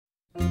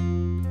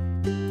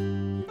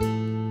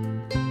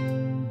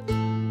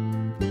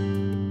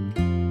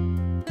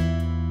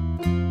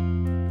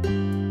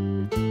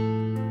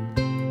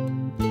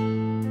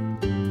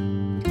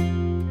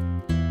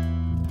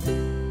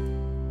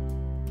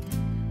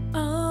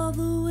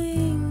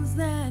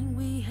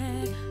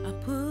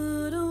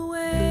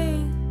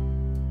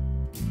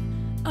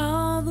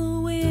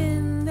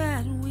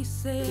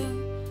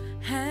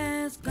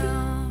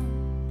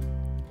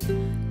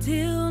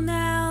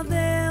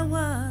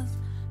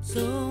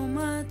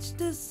much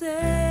to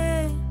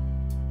say.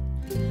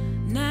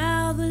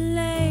 Now the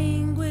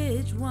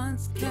language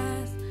once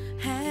cast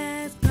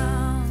has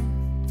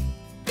gone.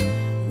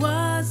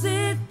 Was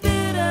it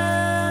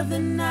bitter the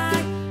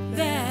night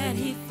that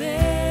he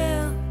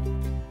fell?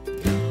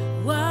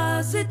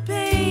 Was it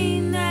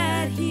pain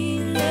that he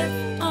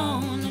left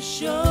on the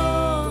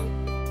shore?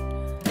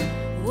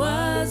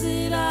 Was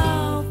it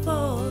all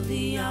for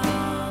the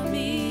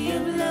army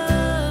of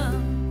love?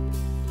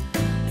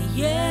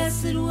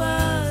 Yes, it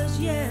was,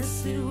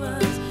 yes, it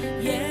was,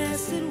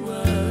 yes, it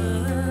was.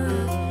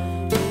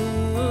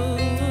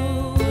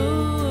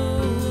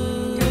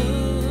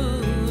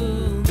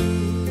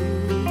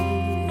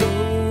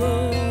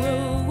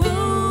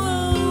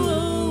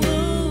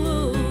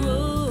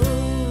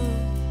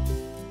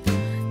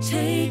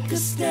 Take a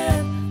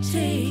step,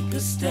 take a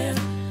step,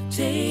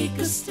 take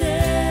a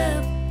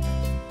step.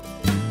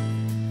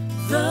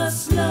 The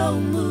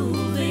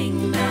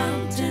slow-moving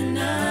mountain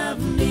of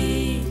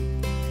me.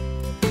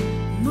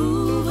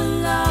 Move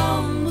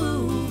along,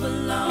 move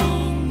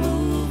along,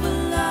 move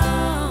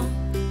along.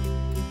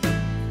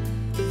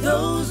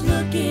 Those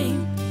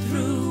looking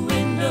through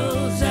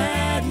windows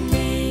at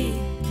me.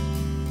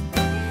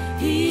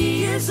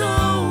 He is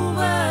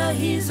over,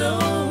 he's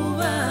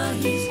over,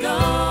 he's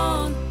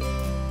gone.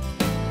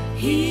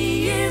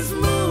 He is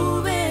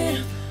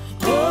moving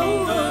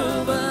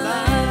over the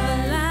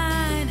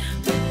line.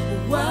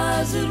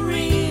 Was it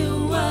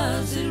real?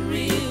 Was it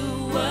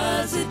real?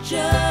 Was it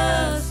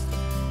just?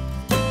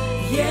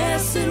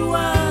 Yes, it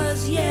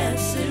was.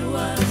 Yes, it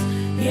was.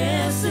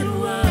 Yes, it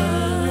was.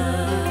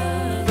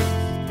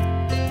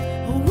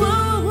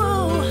 Whoa,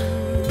 whoa.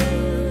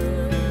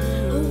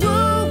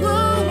 Whoa,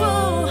 whoa,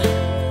 whoa.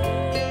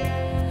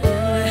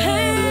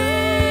 Hey,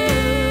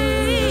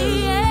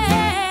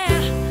 yeah.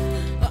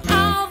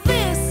 All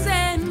this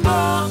and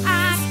more,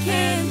 I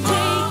can't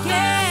take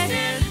it.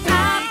 I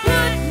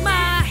put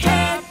my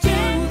head to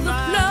the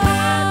floor.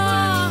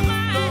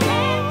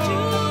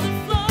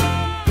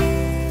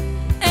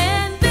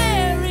 And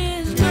there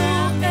is no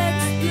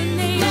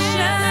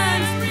explanation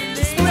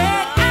to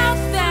spread out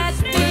that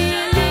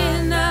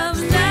feeling of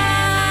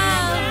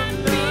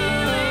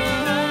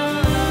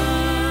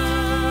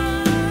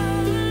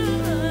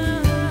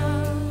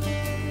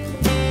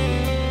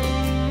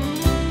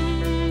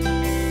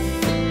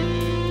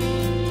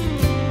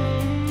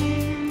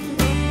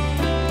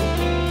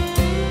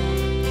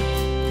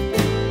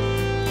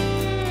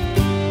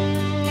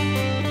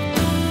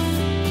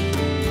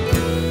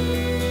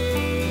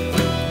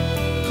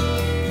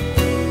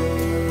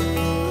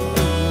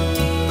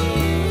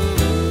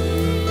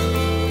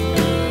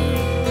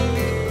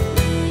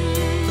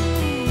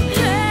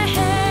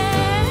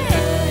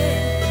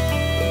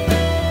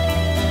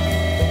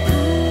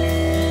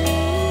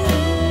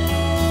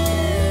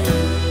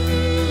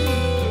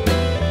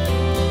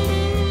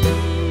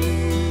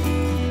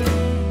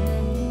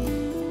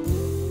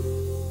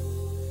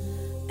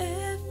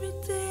every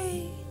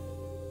day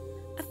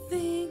I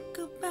think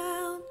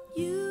about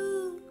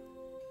you.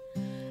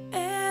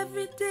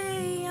 Every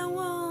day I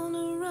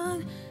wanna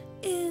run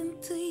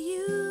into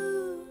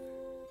you.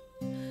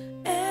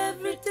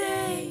 Every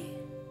day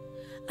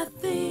I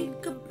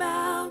think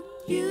about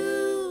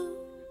you.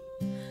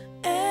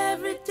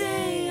 Every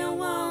day I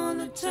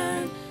wanna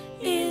turn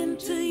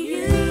into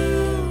you.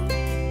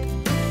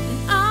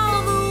 And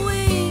all the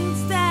wings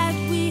that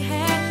we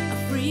had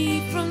are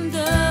free from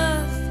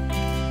dust.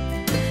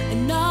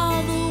 And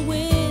all the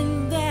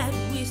wind that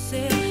we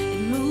said,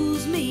 it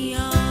moves me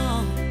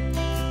on.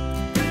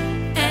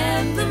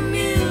 And the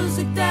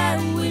music that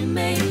we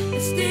made,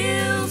 it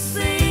still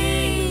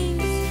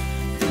sings.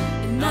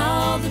 And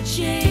all the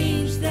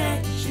change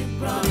that you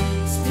brought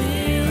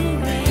still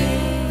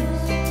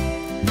rings.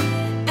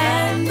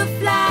 And the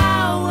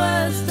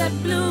flowers that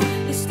bloom,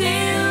 they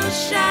still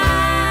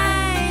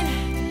shine.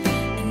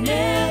 And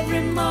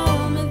every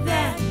moment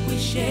that we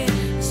share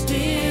is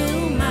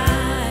still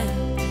mine.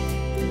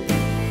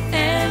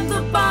 And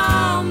the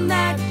balm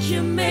that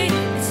you made,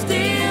 it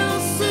still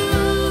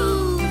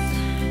soothes.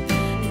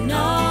 And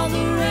all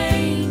the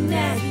rain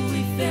that we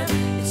felt,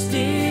 it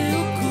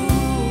still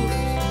cools.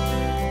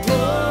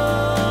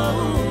 Whoa,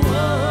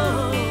 whoa,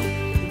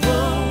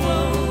 whoa,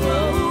 whoa,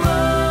 whoa,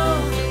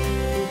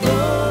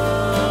 whoa,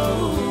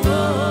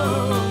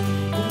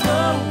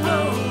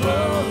 whoa,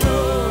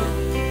 whoa.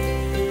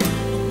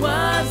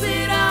 Was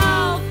it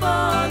all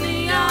for the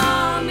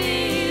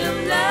army of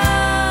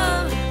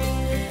love?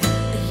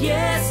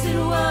 Yes, it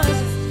was.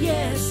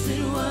 Yes,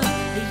 it was.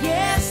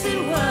 Yes,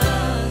 it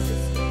was.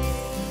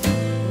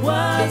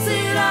 Was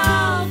it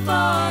all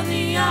for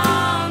the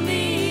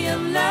army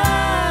of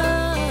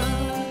love?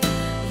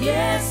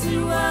 Yes,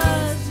 it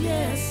was.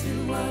 Yes, it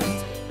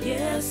was.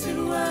 Yes, it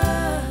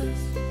was.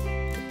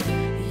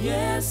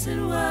 Yes, it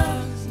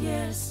was.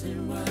 Yes, it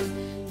was.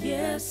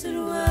 Yes, it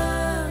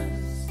was.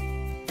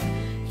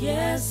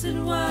 Yes, it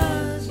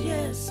was.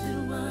 Yes, it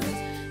was.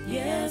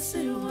 Yes,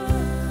 it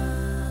was.